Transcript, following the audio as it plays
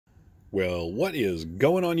Well, what is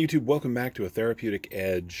going on, YouTube? Welcome back to A Therapeutic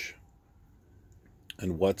Edge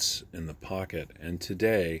and What's in the Pocket. And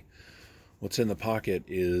today, what's in the pocket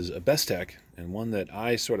is a Bestech, and one that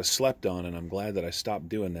I sort of slept on, and I'm glad that I stopped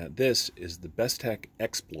doing that. This is the Bestech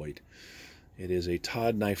Exploit. It is a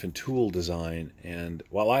Todd knife and tool design, and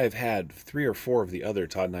while I have had 3 or 4 of the other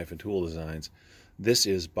Todd knife and tool designs, this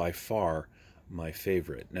is by far my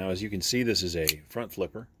favorite. Now, as you can see, this is a front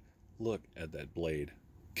flipper. Look at that blade.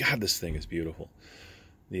 God, this thing is beautiful.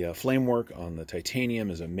 The flame work on the titanium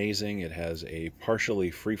is amazing. It has a partially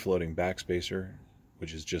free-floating backspacer,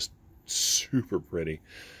 which is just super pretty.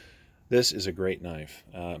 This is a great knife.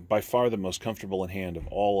 By far the most comfortable in hand of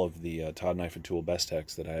all of the Todd Knife and Tool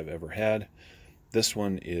Bestechs that I have ever had. This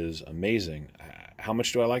one is amazing. How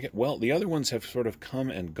much do I like it? Well, the other ones have sort of come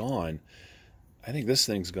and gone. I think this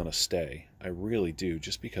thing's going to stay. I really do,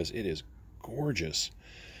 just because it is gorgeous.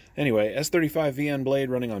 Anyway, S35 VN blade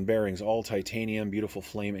running on bearings, all titanium, beautiful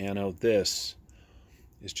flame anode. This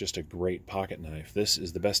is just a great pocket knife. This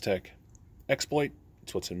is the Bestech Exploit.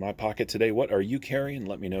 It's what's in my pocket today. What are you carrying?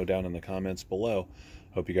 Let me know down in the comments below.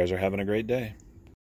 Hope you guys are having a great day.